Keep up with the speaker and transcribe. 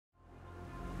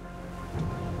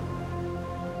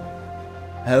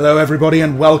Hello everybody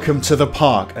and welcome to The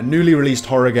Park, a newly released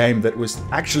horror game that was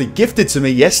actually gifted to me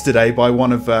yesterday by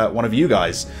one of you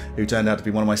guys, who turned out to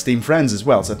be one of my Steam friends as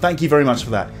well, so thank you very much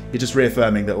for that. You're just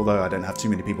reaffirming that although I don't have too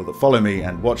many people that follow me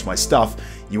and watch my stuff,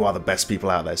 you are the best people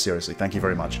out there, seriously, thank you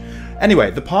very much. Anyway,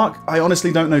 The Park, I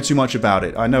honestly don't know too much about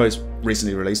it. I know it's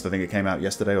recently released, I think it came out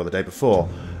yesterday or the day before.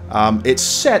 It's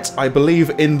set, I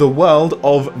believe, in the world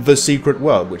of The Secret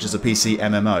World, which is a PC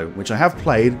MMO, which I have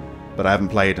played, but I haven't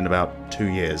played in about 2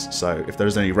 years, so if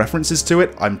there's any references to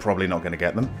it, I'm probably not going to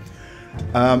get them.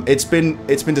 It's been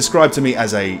described to me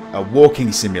as a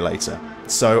walking simulator,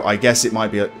 so I guess it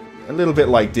might be a little bit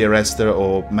like Dear Esther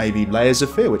or maybe Layers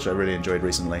of Fear, which I really enjoyed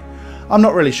recently. I'm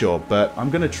not really sure, but I'm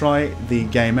going to try the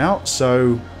game out,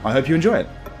 so I hope you enjoy it.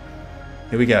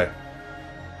 Here we go.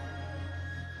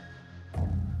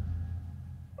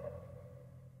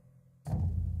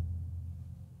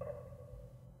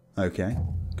 Okay.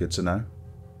 Good to know.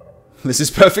 This is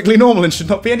perfectly normal and should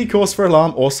not be any cause for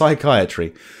alarm or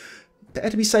psychiatry. Better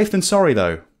to be safe than sorry,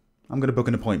 though. I'm going to book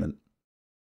an appointment.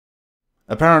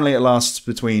 Apparently it lasts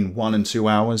between 1 and 2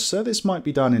 hours, so this might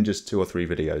be done in just 2 or 3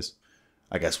 videos.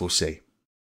 I guess we'll see.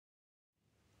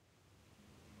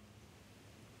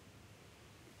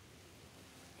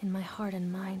 In my heart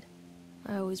and mind,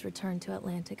 I always return to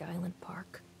Atlantic Island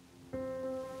Park.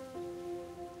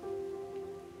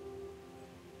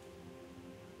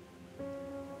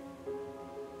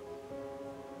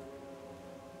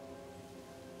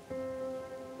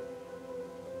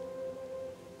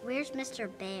 Where's Mr.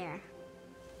 Bear?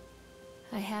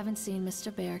 I haven't seen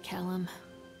Mr. Bear, Callum.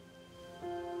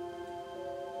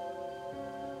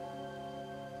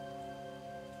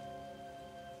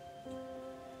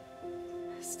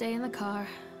 Stay in the car.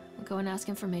 I'll go and ask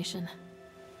information.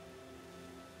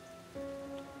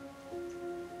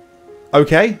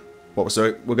 Okay.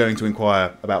 So we're going to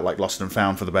inquire about, like, Lost and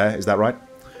Found for the bear, is that right?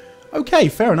 Okay,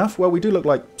 fair enough. Well, we do look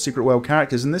like Secret World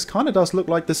characters, and this kind of does look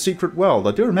like the Secret World.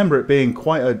 I do remember it being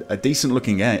quite a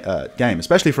decent-looking game,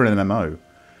 especially for an MMO.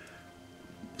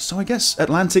 So I guess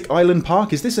Atlantic Island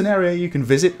Park, is this an area you can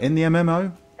visit in the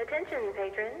MMO? Attention,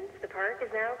 patrons. The park is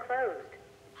now closed.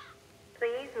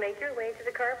 Please make your way to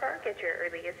the car park at your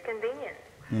earliest convenience.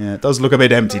 Yeah, it does look a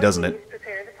bit empty, doesn't it? Please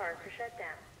prepare the park for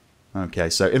shutdown. Okay,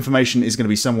 so information is going to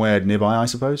be somewhere nearby, I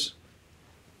suppose?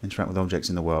 Interact with objects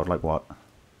in the world, like what?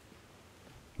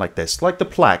 Like this, like the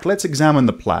plaque. Let's examine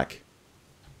the plaque.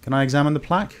 Can I examine the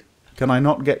plaque? Can I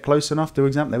not get close enough to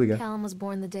examine? There we go. Callum was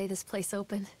born the day this place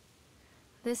opened.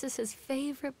 This is his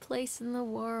favorite place in the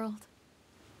world.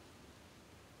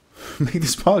 Make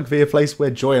this park be a place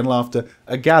where joy and laughter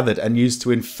are gathered and used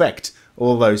to infect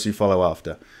all those who follow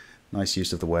after. Nice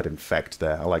use of the word infect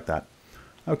there. I like that.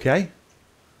 Okay.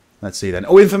 Let's see then.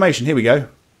 Oh, information. Here we go.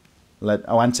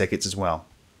 Oh, and tickets as well.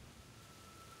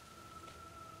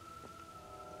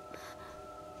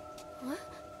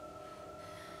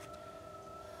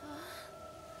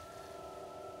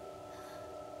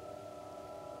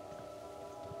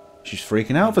 She's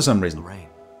freaking out for some reason.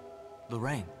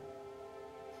 Lorraine.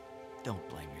 Don't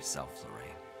blame yourself,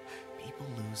 Lorraine. People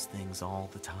lose things all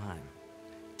the time.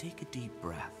 Take a deep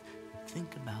breath and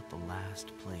think about the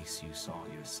last place you saw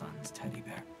your son's teddy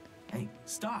bear. Hey,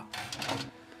 stop!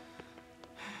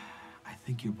 I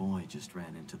think your boy just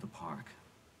ran into the park.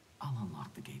 I'll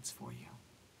unlock the gates for you.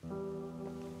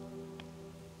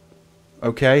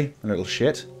 Okay, a little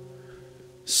shit.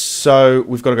 So,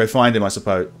 we've got to go find him, I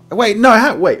suppose. Wait,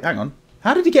 no, wait, hang on.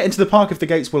 How did he get into the park if the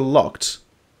gates were locked?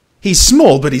 He's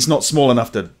small, but he's not small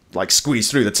enough to, like, squeeze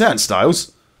through the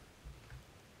turnstiles.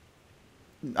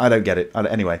 I don't get it.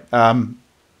 Anyway,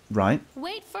 right.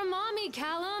 Wait for Mommy,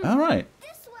 Callum! Alright.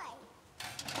 This way.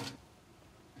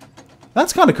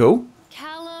 That's kind of cool.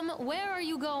 Callum, where are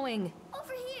you going?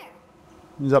 Over here.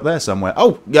 He's up there somewhere.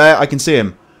 Oh, yeah, I can see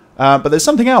him. But there's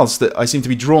something else that I seem to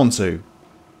be drawn to.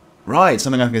 Right,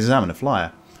 something I can examine, a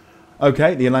flyer.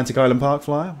 Okay, the Atlantic Island Park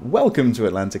flyer. Welcome to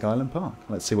Atlantic Island Park.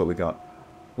 Let's see what we got.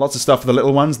 Lots of stuff for the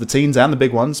little ones, the teens and the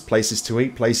big ones. Places to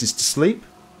eat, places to sleep.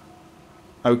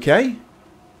 Okay.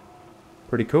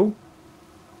 Pretty cool.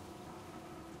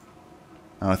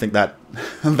 And I think that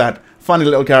that funny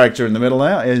little character in the middle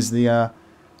there is the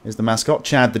mascot,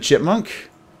 Chad the Chipmunk.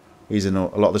 He's in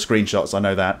a lot of the screenshots, I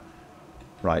know that.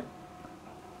 Right.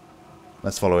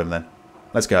 Let's follow him then.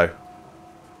 Let's go.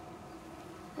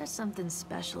 There's something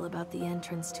special about the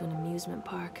entrance to an amusement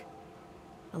park.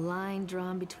 A line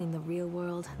drawn between the real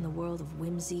world and the world of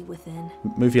whimsy within.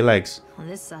 Move your legs. On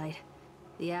this side,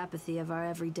 the apathy of our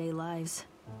everyday lives.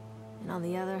 And on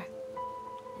the other,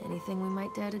 anything we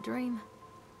might dare to dream.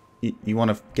 You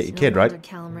want to get your It's kid, no right? wonder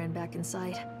Callum ran back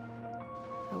inside.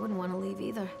 I wouldn't want to leave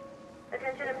either.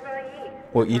 Attention employees.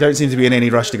 Well, you don't seem to be in any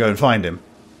rush to go and find him.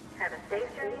 Have a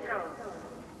safe journey home.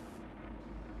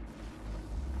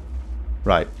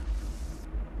 Right.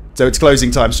 So it's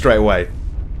closing time straight away.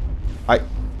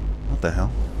 What the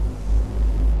hell?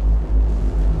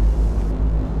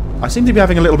 I seem to be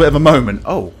having a little bit of a moment.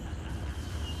 Oh.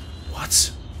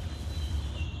 What?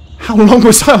 How long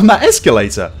was I on that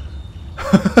escalator?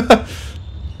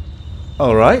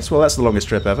 Alright, well that's the longest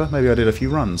trip ever. Maybe I did a few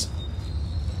runs.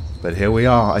 But here we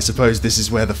are. I suppose this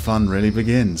is where the fun really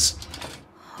begins.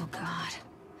 Oh God.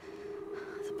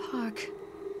 The park.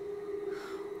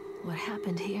 What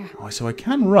happened here? Oh, so I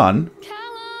can run. Callum!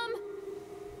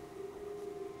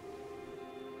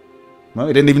 Well,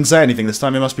 he didn't even say anything this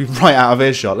time. He must be right out of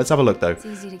earshot. Let's have a look though. It's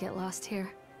easy to get lost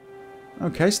here.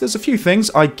 Okay, so there's a few things.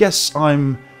 I guess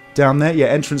I'm down there. Yeah,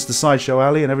 entrance to Sideshow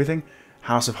Alley and everything.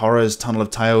 House of Horrors, Tunnel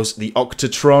of Tales, the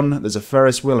Octatron. There's a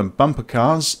Ferris Wheel and bumper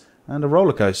cars. And a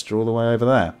roller coaster all the way over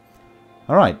there.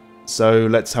 Alright, so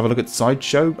let's have a look at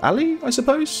Sideshow Alley, I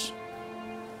suppose.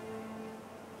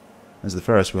 There's the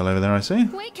Ferris Wheel over there, I see.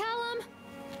 Wait, Callum!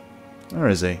 Where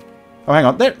is he? Oh, hang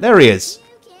on. There he is.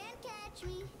 You can't catch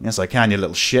me. Yes, I can, you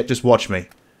little shit. Just watch me.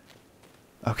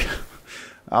 Okay.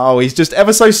 Oh, he's just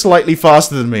ever so slightly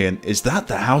faster than me. And is that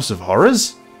the House of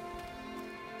Horrors?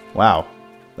 Wow.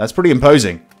 That's pretty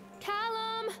imposing.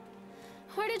 Callum!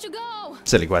 Where did you go?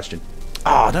 Silly question.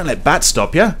 Ah, oh, don't let bats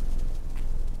stop you.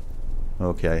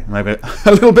 Okay, maybe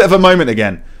a little bit of a moment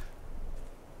again.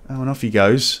 Oh, and off he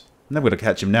goes. Never going to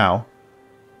catch him now.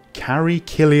 Carrie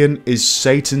Killian is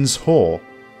Satan's whore.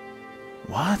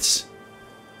 What?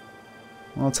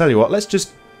 Well, I'll tell you what. Let's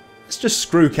just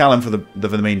screw Callum for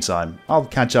the meantime. I'll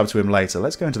catch up to him later.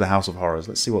 Let's go into the House of Horrors.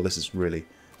 Let's see what this has really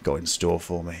got in store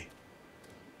for me.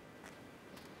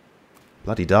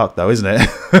 Bloody dark though, isn't it?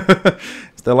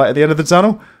 Is there light at the end of the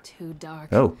tunnel? Too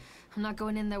dark. Oh. I'm not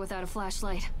going in there without a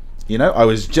flashlight. You know, I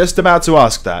was just about to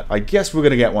ask that. I guess we're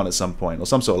going to get one at some point, or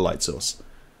some sort of light source.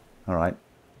 Alright.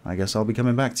 I guess I'll be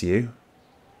coming back to you.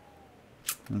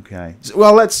 Okay. So,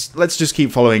 well, let's just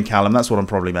keep following Callum. That's what I'm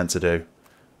probably meant to do.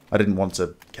 I didn't want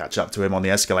to catch up to him on the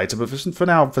escalator, but for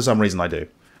now, for some reason, I do.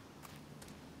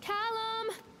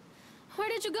 Callum! Where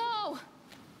did you go?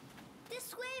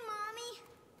 This way,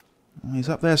 Mommy. He's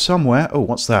up there somewhere. Oh,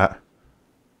 what's that?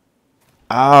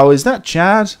 Oh, is that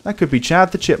Chad? That could be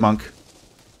Chad the Chipmunk.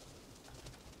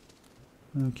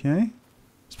 Okay.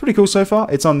 It's pretty cool so far.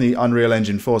 It's on the Unreal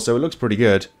Engine 4, so it looks pretty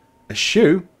good. A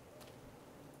shoe?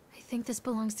 I think this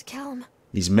belongs to Callum.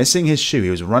 He's missing his shoe. He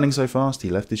was running so fast, he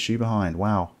left his shoe behind.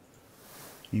 Wow.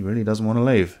 He really doesn't want to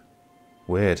leave.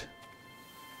 Weird.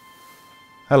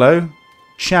 Hello?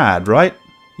 Chad, right?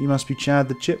 You must be Chad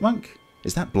the Chipmunk?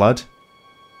 Is that blood?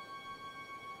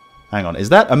 Hang on, is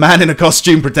that a man in a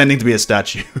costume pretending to be a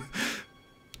statue?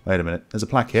 Wait a minute, there's a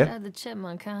plaque here. Chad the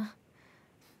Chipmunk, huh?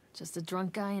 Just a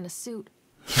drunk guy in a suit.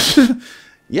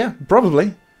 Yeah,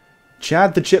 probably.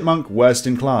 Chad the Chipmunk, worst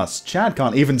in class. Chad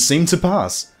can't even seem to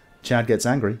pass. Chad gets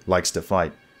angry, likes to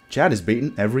fight. Chad is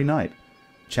beaten every night.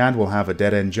 Chad will have a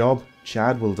dead-end job.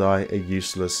 Chad will die a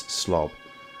useless slob.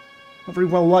 Not very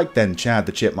well liked then, Chad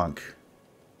the Chipmunk.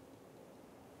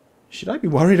 Should I be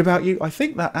worried about you? I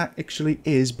think that actually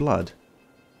is blood.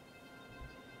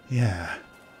 Yeah.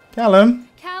 Callum?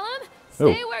 Callum,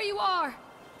 stay where you are.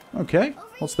 Okay.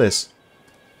 What's this?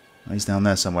 Oh, he's down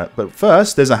there somewhere. But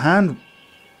first, there's a hand...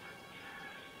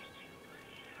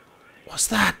 What's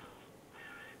that?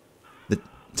 The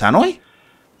tannoy?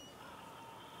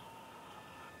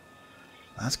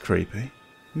 That's creepy.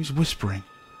 Who's whispering?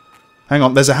 Hang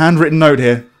on, there's a handwritten note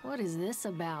here. What is this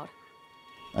about?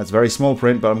 That's very small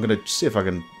print, but I'm going to see if I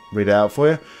can read it out for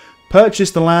you.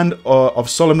 Purchase the land of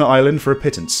Solemn Island for a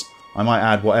pittance. I might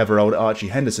add whatever old Archie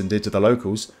Henderson did to the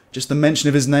locals. Just the mention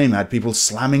of his name had people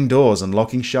slamming doors and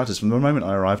locking shutters from the moment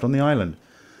I arrived on the island.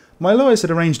 My lawyers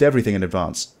had arranged everything in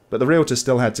advance, but the realtor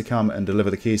still had to come and deliver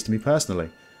the keys to me personally.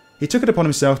 He took it upon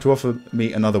himself to offer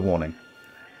me another warning.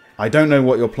 I don't know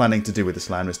what you're planning to do with this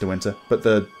land, Mr. Winter, but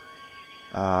the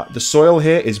soil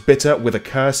here is bitter with a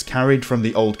curse carried from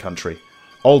the old country.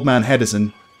 Old man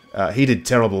Henderson, he did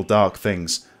terrible dark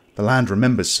things. The land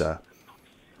remembers, sir.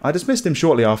 I dismissed him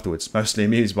shortly afterwards, mostly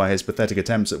amused by his pathetic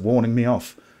attempts at warning me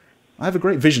off. I have a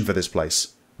great vision for this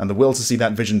place, and the will to see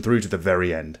that vision through to the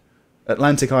very end.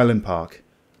 Atlantic Island Park.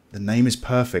 The name is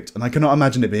perfect, and I cannot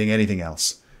imagine it being anything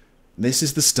else. This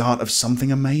is the start of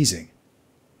something amazing.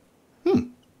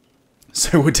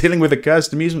 So we're dealing with a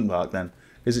cursed amusement park then,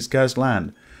 because it's cursed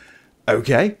land.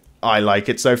 Okay, I like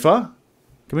it so far.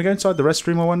 Can we go inside the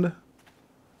restroom, I wonder?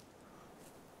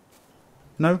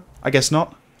 No, I guess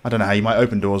not. I don't know how you might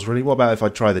open doors, really. What about if I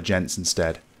try the gents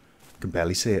instead? I can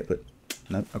barely see it, but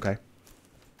no, okay.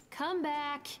 Come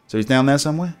back. So he's down there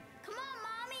somewhere? Come on,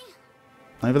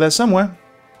 Mommy. Over there somewhere.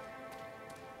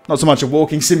 Not so much a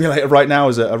walking simulator right now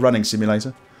as a running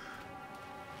simulator.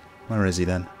 Where is he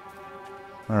then?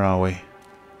 Where are we?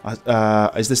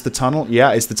 Is this the tunnel?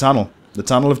 Yeah, it's the tunnel. The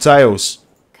tunnel of tales.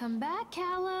 Come back,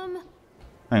 Callum.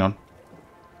 Hang on.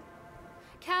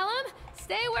 Callum,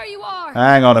 stay where you are.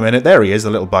 Hang on a minute. There he is,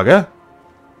 the little bugger.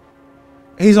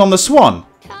 He's on the swan.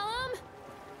 Callum?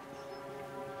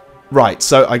 Right,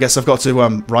 so I guess I've got to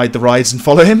ride the rides and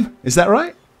follow him. Is that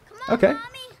right? Okay.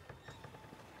 Mommy.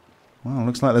 Well,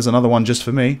 looks like there's another one just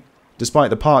for me. Despite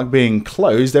the park being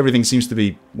closed, everything seems to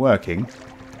be working.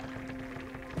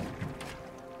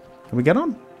 Can we get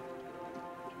on?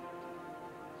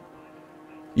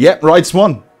 Yep, ride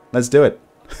swan. Let's do it.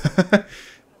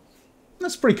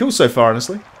 That's pretty cool so far,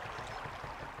 honestly.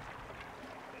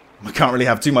 I can't really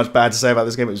have too much bad to say about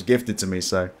this game. It was gifted to me,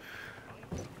 so...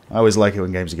 I always like it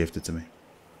when games are gifted to me.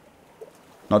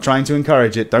 Not trying to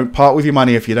encourage it. Don't part with your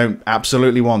money if you don't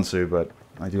absolutely want to, but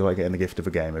I do like getting the gift of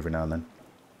a game every now and then.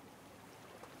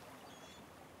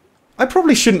 I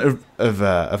probably shouldn't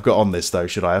have got on this, though,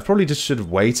 should I? I probably just should have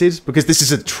waited, because this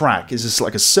is a track. It's just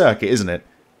like a circuit, isn't it?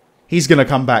 He's going to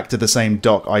come back to the same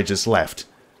dock I just left.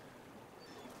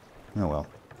 Oh, well.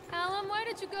 Callum, where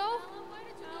did you go?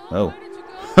 Oh. Where did you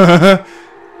go?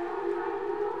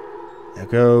 There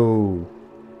go.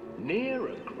 Near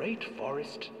a great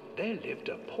forest, there lived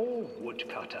a poor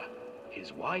woodcutter,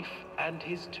 his wife and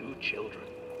his 2 children.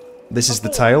 This is A the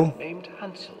boy tale? named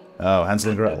Hansel. Oh,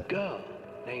 Hansel and A Gretel. girl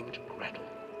named Gretel.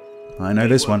 I know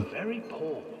this They were one. very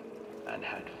poor and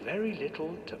had very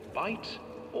little to bite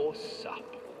or sup.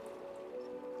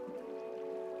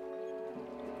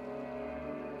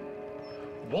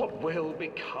 What will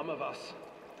become of us?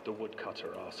 The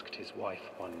woodcutter asked his wife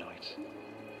one night.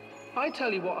 I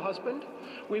tell you what, husband,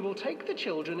 we will take the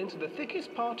children into the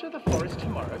thickest part of the forest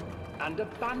tomorrow and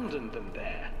abandon them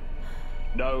there.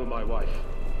 No, my wife,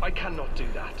 I cannot do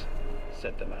that,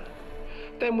 said the man.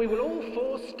 Then we will all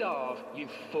 4 starve, you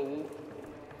fool.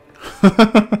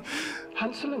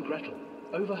 Hansel and Gretel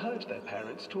overheard their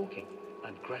parents talking,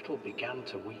 and Gretel began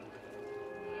to weep.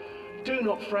 Do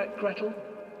not fret, Gretel,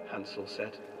 Hansel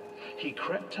said. He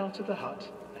crept out of the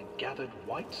hut and gathered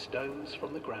white stones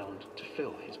from the ground to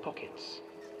fill his pockets.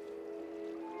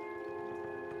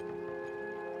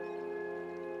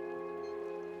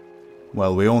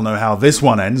 Well, we all know how this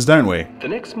one ends, don't we? The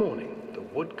next morning, the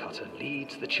woodcutter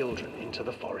leads the children into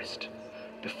the forest.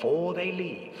 Before they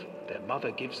leave, their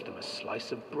mother gives them a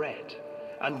slice of bread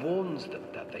and warns them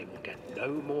that they will get no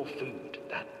more food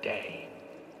that day.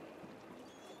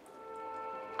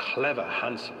 Clever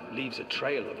Hansel leaves a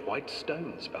trail of white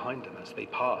stones behind them as they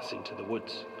pass into the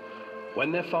woods.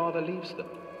 When their father leaves them,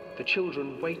 the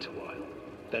children wait a while,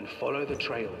 then follow the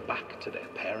trail back to their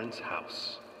parents'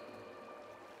 house.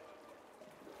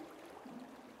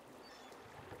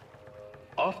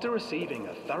 After receiving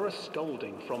a thorough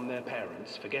scolding from their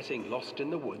parents for getting lost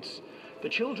in the woods, the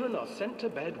children are sent to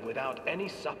bed without any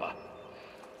supper.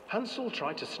 Hansel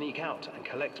tried to sneak out and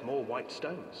collect more white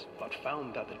stones, but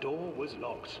found that the door was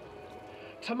locked.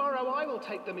 Tomorrow I will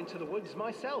take them into the woods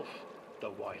myself,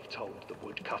 the wife told the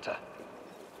woodcutter.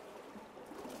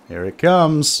 Here it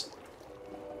comes.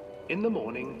 In the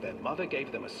morning, their mother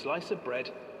gave them a slice of bread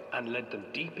and led them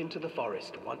deep into the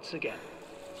forest once again.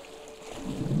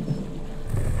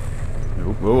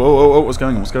 Whoa, what's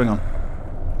going on? What's going on?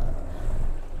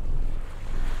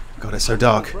 God, it's so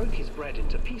dark. Hansel broke his bread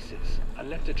into pieces and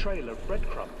left a trail of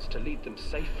breadcrumbs to lead them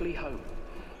safely home.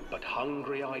 But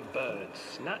hungry-eyed birds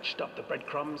snatched up the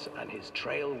breadcrumbs and his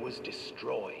trail was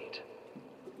destroyed.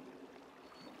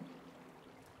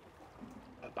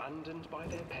 Abandoned by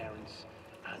their parents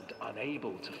and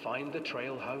unable to find the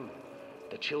trail home,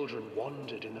 the children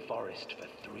wandered in the forest for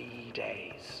 3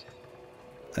 days.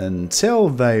 Until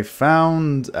they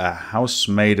found a house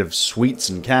made of sweets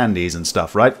and candies and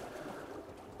stuff, right?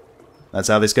 That's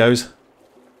how this goes?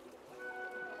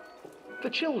 The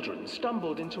children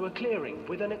stumbled into a clearing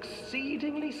with an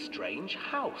exceedingly strange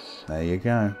house. There you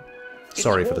go.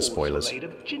 Sorry for the Its spoilers. walls were made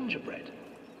of gingerbread,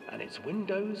 and its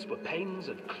windows were panes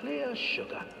of clear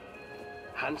sugar.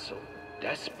 Hansel,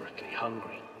 desperately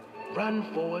hungry,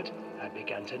 ran forward and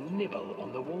began to nibble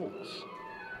on the walls.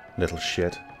 Little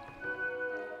shit.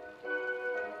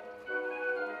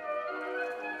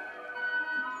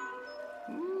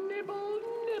 Nibble,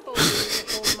 nibble,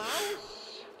 little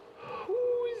mouse.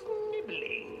 Who's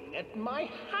nibbling at my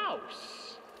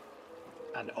house?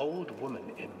 An old woman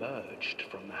emerged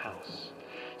from the house,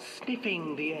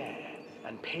 sniffing the air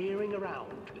and peering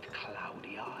around with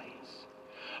cloudy eyes.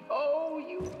 Oh,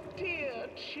 you dear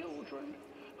children,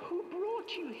 who brought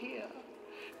you here.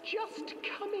 Just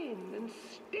come in and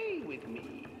stay with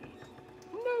me.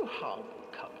 No harm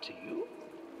will come to you.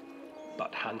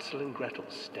 But Hansel and Gretel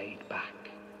stayed back,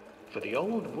 for the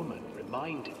old woman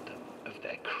reminded them of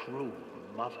their cruel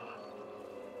mother.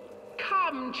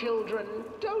 Come, children,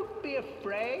 don't be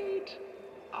afraid.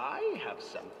 I have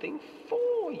something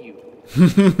for you.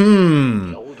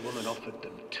 The old woman offered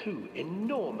them 2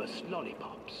 enormous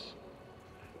lollipops.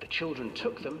 The children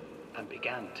took them and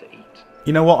began to eat.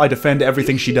 You know what? I defend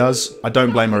everything she does. I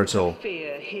don't blame her at all.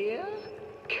 Fear here.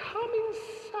 Come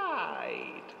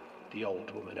inside, the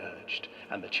old woman urged,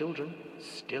 and the children,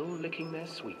 still licking their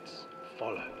sweets,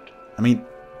 followed. I mean,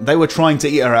 they were trying to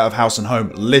eat her out of house and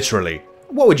home, literally.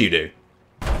 What would you do?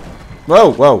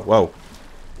 Whoa, whoa, whoa.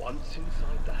 Once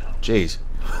inside the house, Jeez.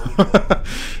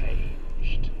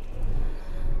 changed.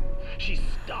 She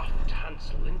stuffed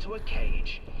Hansel into a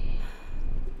cage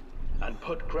and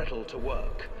put Gretel to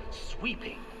work,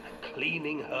 sweeping and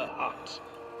cleaning her hut.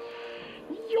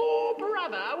 Your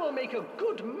brother will make a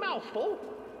good mouthful,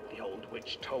 the old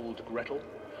witch told Gretel.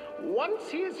 Once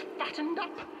he is fattened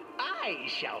up, I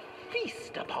shall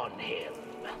feast upon him.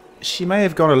 She may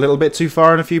have gone a little bit too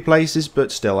far in a few places,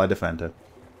 but still, I defend her.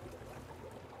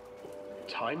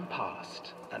 Time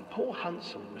passed, and poor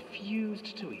Hansel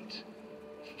refused to eat,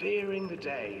 fearing the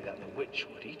day that the witch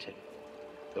would eat him.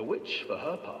 The witch, for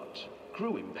her part,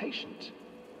 grew impatient.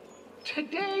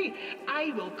 Today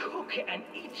I will cook and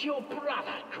eat your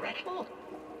brother, Gretel.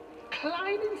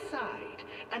 Climb inside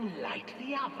and light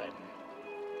the oven.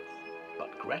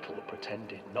 But Gretel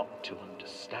pretended not to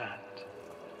understand.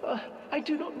 I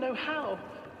do not know how.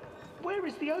 Where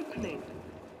is the opening?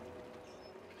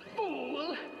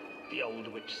 Fool, the old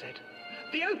witch said.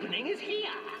 The opening is here.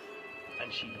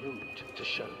 And she moved to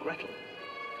show Gretel.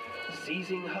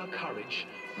 Seizing her courage,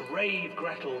 brave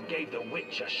Gretel gave the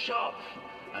witch a shove,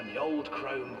 and the old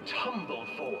crone tumbled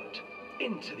forward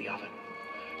into the oven.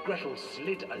 Gretel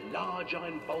slid a large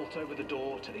iron bolt over the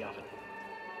door to the oven.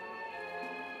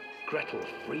 Gretel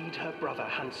freed her brother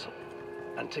Hansel,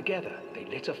 and together they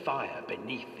lit a fire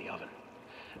beneath the oven.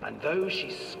 And though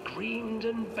she screamed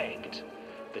and begged,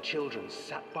 the children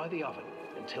sat by the oven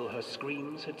until her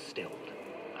screams had stilled,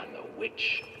 and the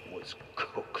witch was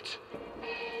cooked.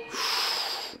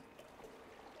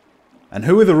 And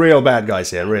who are the real bad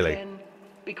guys here, really? Then,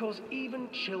 because even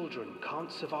children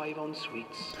can't survive on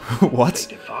sweets, What?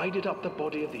 they divided up the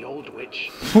body of the old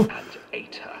witch and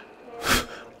ate her.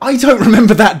 I don't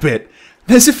remember that bit.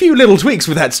 There's a few little tweaks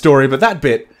with that story, but that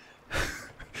bit...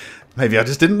 Maybe I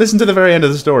just didn't listen to the very end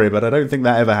of the story, but I don't think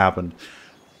that ever happened.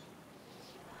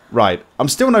 Right, I'm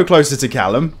still no closer to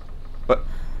Callum, but...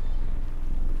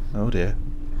 Oh dear.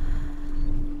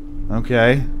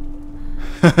 Okay.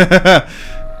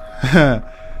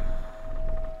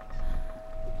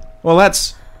 Well,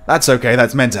 that's okay.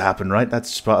 That's meant to happen, right? That's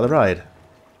just part of the ride.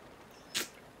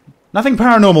 Nothing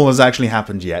paranormal has actually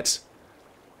happened yet.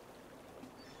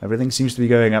 Everything seems to be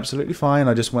going absolutely fine.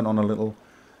 I just went on a little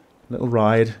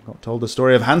ride. Got told the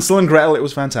story of Hansel and Gretel. It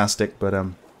was fantastic, but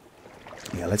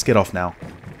yeah, let's get off now.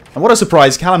 And what a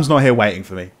surprise! Callum's not here waiting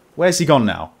for me. Where's he gone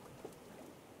now?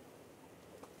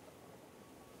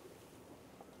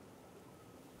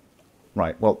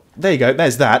 Right. Well, there you go.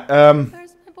 There's that. Where's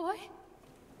my boy?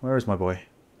 Where is my boy?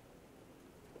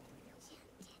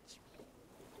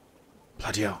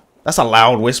 Bloody hell. That's a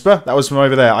loud whisper. That was from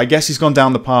over there. I guess he's gone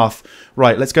down the path.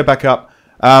 Right, let's go back up.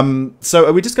 So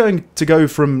are we just going to go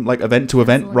from like event to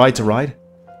event, ride to ride?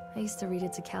 I used to read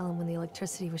it to Callum when the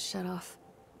electricity was shut off.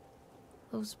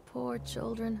 Those poor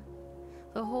children.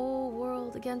 The whole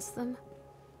world against them.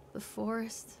 The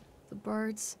forest, the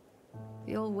birds,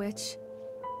 the old witch,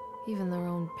 even their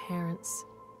own parents.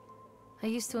 I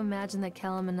used to imagine that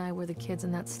Callum and I were the kids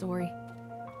in that story.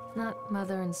 Not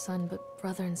mother and son, but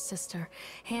brother and sister,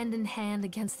 hand in hand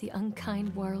against the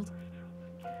unkind world.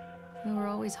 We were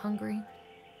always hungry,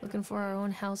 looking for our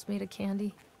own house made of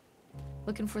candy,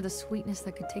 looking for the sweetness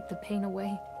that could take the pain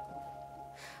away.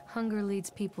 Hunger leads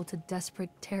people to desperate,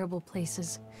 terrible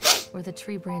places where the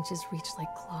tree branches reach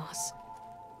like claws.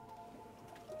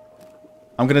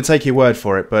 I'm going to take your word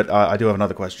for it, but I do have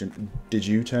another question. Did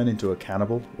you turn into a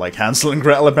cannibal, like Hansel and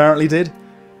Gretel apparently did?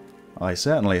 I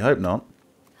certainly hope not.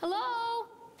 Hello?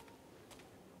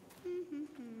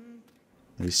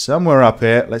 He's somewhere up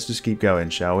here. Let's just keep going,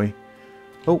 shall we?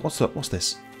 Oh, what's up? What's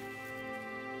this?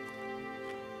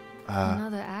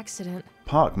 Another accident.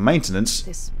 Park maintenance.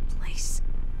 This place.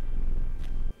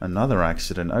 Another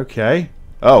accident. Okay.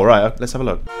 Oh, right. Let's have a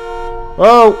look.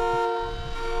 Oh!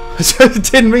 I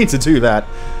didn't mean to do that.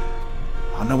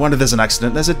 Oh, no wonder there's an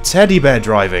accident. There's a teddy bear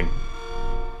driving.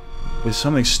 With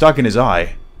something stuck in his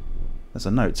eye. There's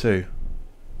a note too.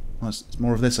 Well, it's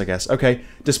more of this, I guess. Okay.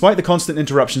 Despite the constant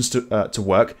interruptions to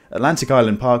work, Atlantic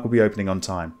Island Park will be opening on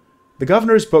time. The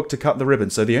governor is booked to cut the ribbon,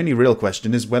 so the only real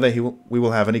question is whether we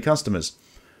will have any customers.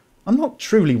 I'm not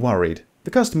truly worried.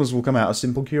 The customers will come out of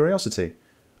simple curiosity.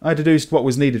 I deduced what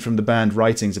was needed from the banned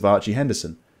writings of Archie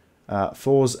Henderson.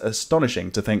 For's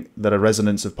astonishing to think that a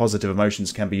resonance of positive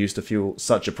emotions can be used to fuel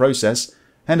such a process.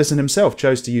 Henderson himself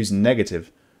chose to use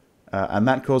negative, and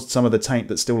that caused some of the taint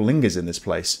that still lingers in this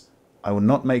place. I will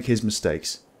not make his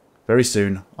mistakes. Very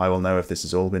soon, I will know if this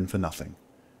has all been for nothing.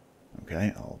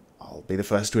 Okay, I'll be the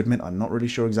first to admit I'm not really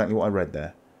sure exactly what I read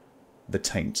there. The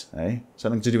taint, eh?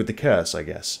 Something to do with the curse, I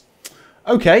guess.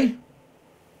 Okay.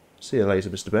 See you later,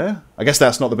 Mr. Bear. I guess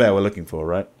that's not the bear we're looking for,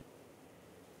 right?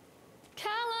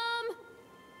 Callum!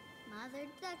 Mother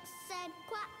duck said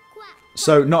quack, quack.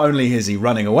 So not only is he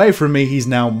running away from me, he's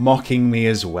now mocking me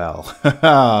as well.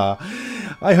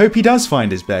 I hope he does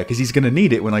find his bear, because he's going to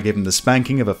need it when I give him the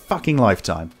spanking of a fucking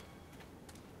lifetime.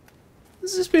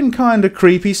 This has been kind of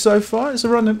creepy so far. It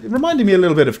reminded me a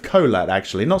little bit of Colat,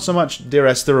 actually. Not so much Dear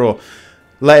Esther or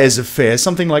Layers of Fear,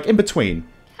 something like in between.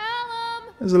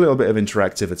 Callum! There's a little bit of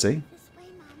interactivity. This way,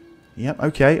 Mommy. Yep,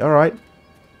 okay, alright.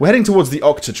 We're heading towards the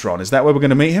Octatron. Is that where we're going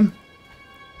to meet him?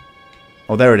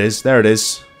 Oh, there it is. There it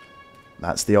is.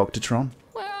 That's the Octatron.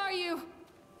 Where are you?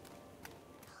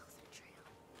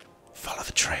 Follow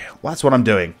the trail. Well, that's what I'm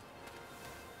doing.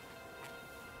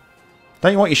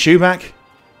 Don't you want your shoe back?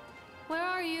 Where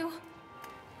are you?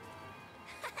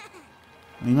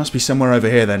 He must be somewhere over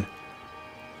here then.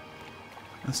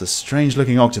 That's a strange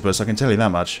looking octopus, I can tell you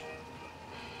that much.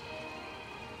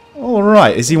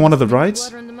 Alright, is he one of the rides?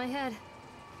 Blood run to my head.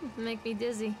 Make me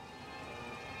dizzy.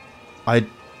 I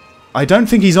don't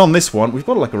think he's on this one. We've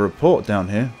got like a report down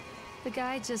here. The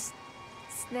guy just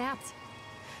snapped.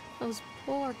 Those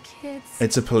poor kids.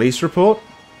 It's a police report?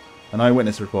 An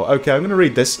eyewitness report. Okay, I'm going to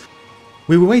read this.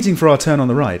 We were waiting for our turn on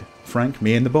the ride. Frank,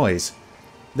 me and the boys.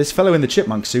 This fellow in the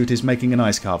chipmunk suit is making an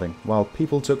ice carving, while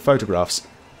people took photographs.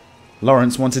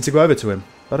 Lawrence wanted to go over to him,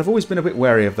 but I've always been a bit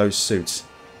wary of those suits.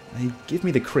 They give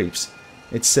me the creeps.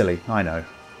 It's silly, I know.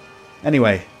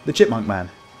 Anyway, the chipmunk man.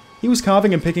 He was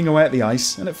carving and picking away at the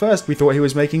ice, and at first we thought he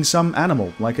was making some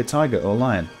animal, like a tiger or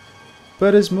lion.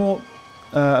 But as more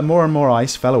and more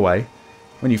ice fell away,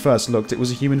 when you first looked it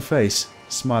was a human face,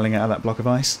 smiling out of that block of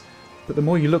ice. But the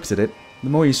more you looked at it, the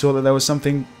more you saw that there was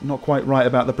something not quite right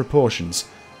about the proportions.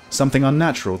 Something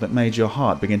unnatural that made your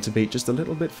heart begin to beat just a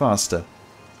little bit faster.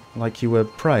 Like you were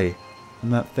prey,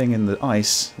 and that thing in the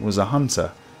ice was a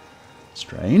hunter.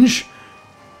 Strange.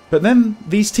 But then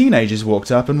these teenagers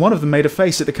walked up and one of them made a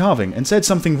face at the carving and said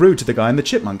something rude to the guy in the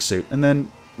chipmunk suit, and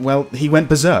then, well, he went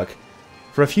berserk.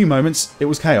 For a few moments, it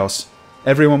was chaos.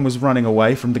 Everyone was running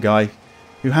away from the guy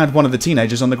who had one of the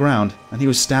teenagers on the ground, and he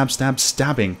was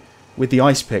stabbing with the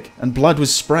ice pick, and blood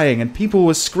was spraying, and people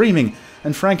were screaming,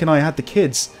 and Frank and I had the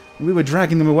kids, and we were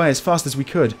dragging them away as fast as we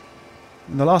could.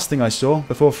 And the last thing I saw,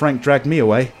 before Frank dragged me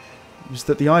away, was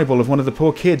that the eyeball of one of the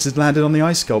poor kids had landed on the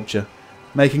ice sculpture,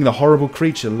 making the horrible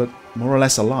creature look more or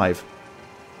less alive.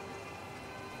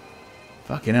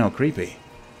 Fucking hell, creepy.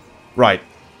 Right.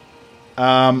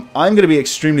 I'm going to be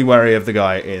extremely wary of the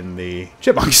guy in the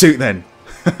chipmunk suit then.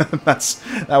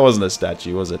 That wasn't a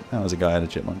statue, was it? That was a guy in a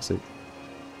chipmunk suit.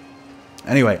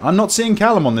 Anyway, I'm not seeing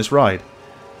Callum on this ride.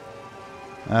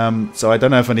 So I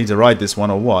don't know if I need to ride this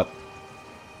one or what.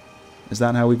 Is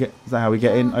that how we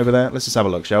get in over there? Let's just have a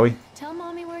look, shall we? Tell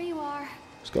Mommy where you are.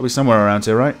 It's got to be somewhere around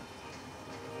here, right?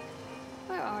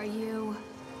 Where are you?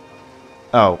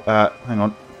 Oh, hang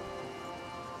on.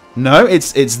 No,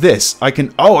 it's this. I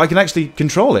can actually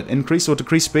control it. Increase or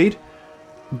decrease speed.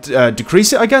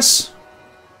 Decrease it, I guess.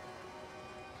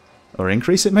 Or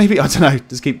increase it, maybe? I don't know.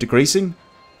 Just keep decreasing.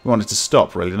 We want it to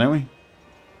stop, really, don't we?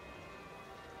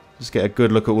 Just get a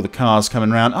good look at all the cars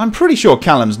coming around. I'm pretty sure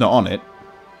Callum's not on it.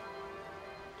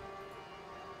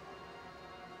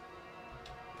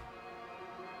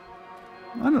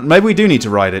 I don't know. Maybe we do need to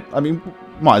ride it. I mean,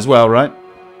 might as well, right?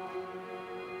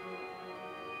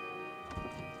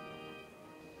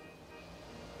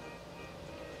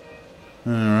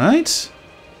 Alright.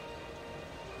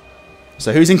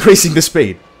 So who's increasing the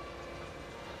speed?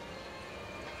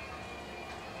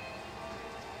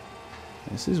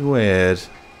 This is weird.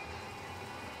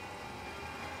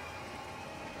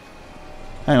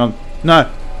 Hang on.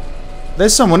 No.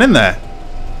 There's someone in there.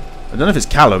 I don't know if it's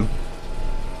Callum.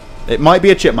 It might be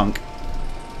a chipmunk.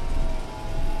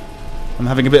 I'm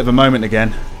having a bit of a moment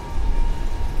again.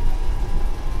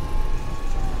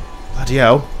 Bloody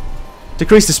hell.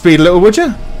 Decrease the speed a little, would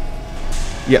you?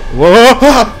 Yeah. Whoa!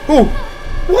 Oh!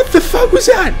 What the fuck was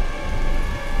that?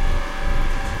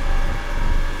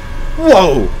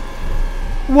 Whoa!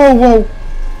 Whoa, whoa!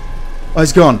 Oh,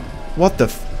 he's gone. What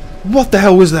the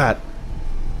hell was that?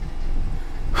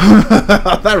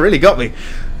 That really got me.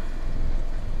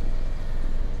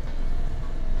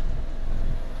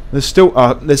 There's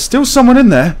still someone in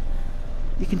there.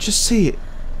 You can just see it.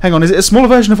 Hang on, is it a smaller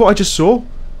version of what I just saw?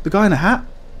 The guy in a hat?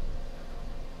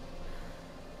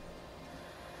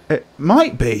 It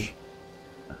might be.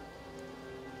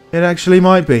 It actually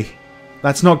might be.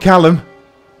 That's not Callum.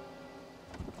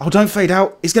 Oh, don't fade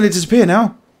out. He's going to disappear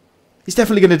now. He's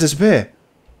definitely going to disappear.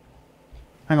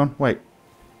 Hang on, wait.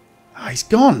 Ah, he's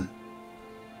gone.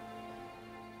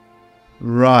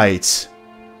 Right.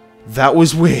 That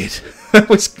was weird. that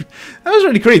was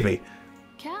really creepy.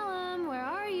 Callum, where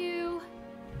are you?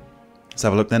 Let's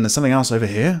have a look then. There's something else over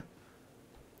here.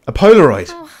 A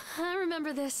Polaroid. Oh, I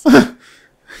remember this.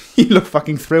 You look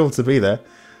fucking thrilled to be there.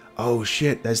 Oh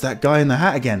shit, there's that guy in the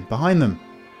hat again, behind them.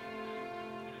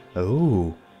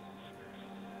 Oh.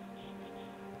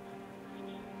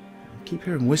 I keep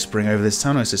hearing whispering over this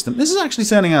tunnel system. This is actually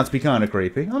turning out to be kind of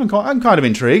creepy. I'm kind of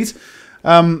intrigued.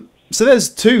 So there's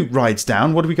 2 rides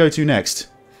down. What do we go to next?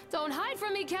 Don't hide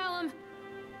from me, Callum.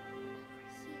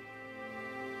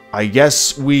 I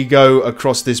guess we go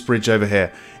across this bridge over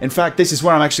here. In fact, this is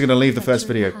where I'm actually going to leave the first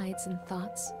video. Hides in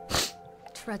thoughts.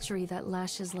 Treachery that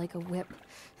lashes like a whip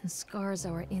and scars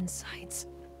our insides.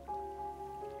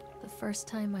 The first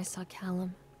time I saw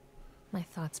Callum, my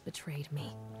thoughts betrayed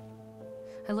me.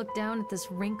 I looked down at this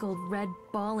wrinkled, red,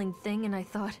 bawling thing and I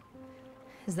thought,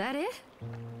 is that it?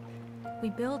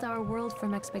 We build our world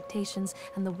from expectations,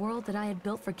 and the world that I had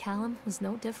built for Callum was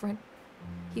no different.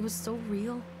 He was so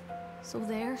real, so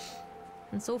there,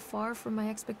 and so far from my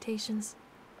expectations.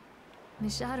 And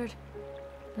they shattered,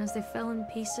 and as they fell in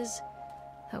pieces,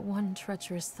 that one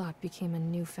treacherous thought became a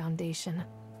new foundation.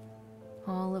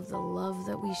 All of the love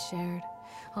that we shared,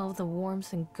 all of the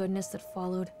warmth and goodness that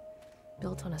followed,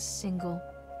 built on a single,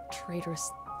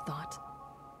 traitorous thought.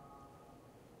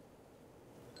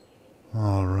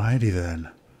 Alrighty then.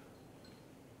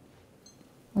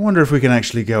 I wonder if we can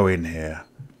actually go in here.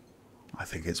 I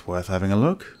think it's worth having a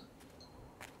look.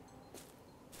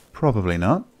 Probably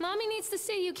not. Mommy needs to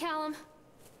see you, Callum.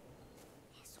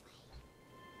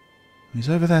 He's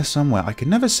over there somewhere. I can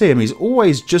never see him. He's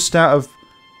always just out of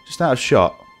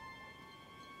shot.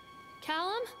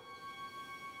 Callum?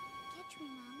 Catch me,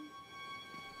 Mom.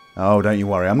 Oh, don't you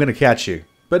worry. I'm going to catch you.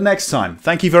 But next time.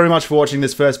 Thank you very much for watching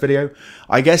this first video.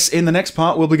 I guess in the next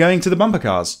part we'll be going to the bumper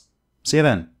cars. See you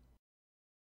then.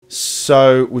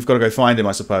 So, we've got to go find him,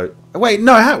 I suppose. Wait,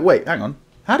 no, wait, hang on.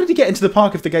 How did he get into the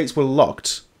park if the gates were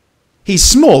locked? He's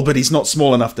small, but he's not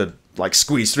small enough to, like,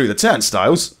 squeeze through the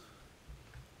turnstiles.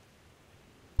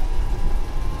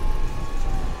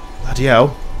 Bloody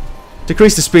hell.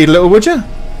 Decrease the speed a little, would you?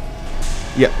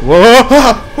 Yeah. Whoa!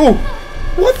 Oh!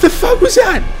 What the fuck was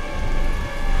that?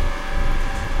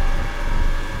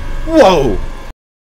 Whoa!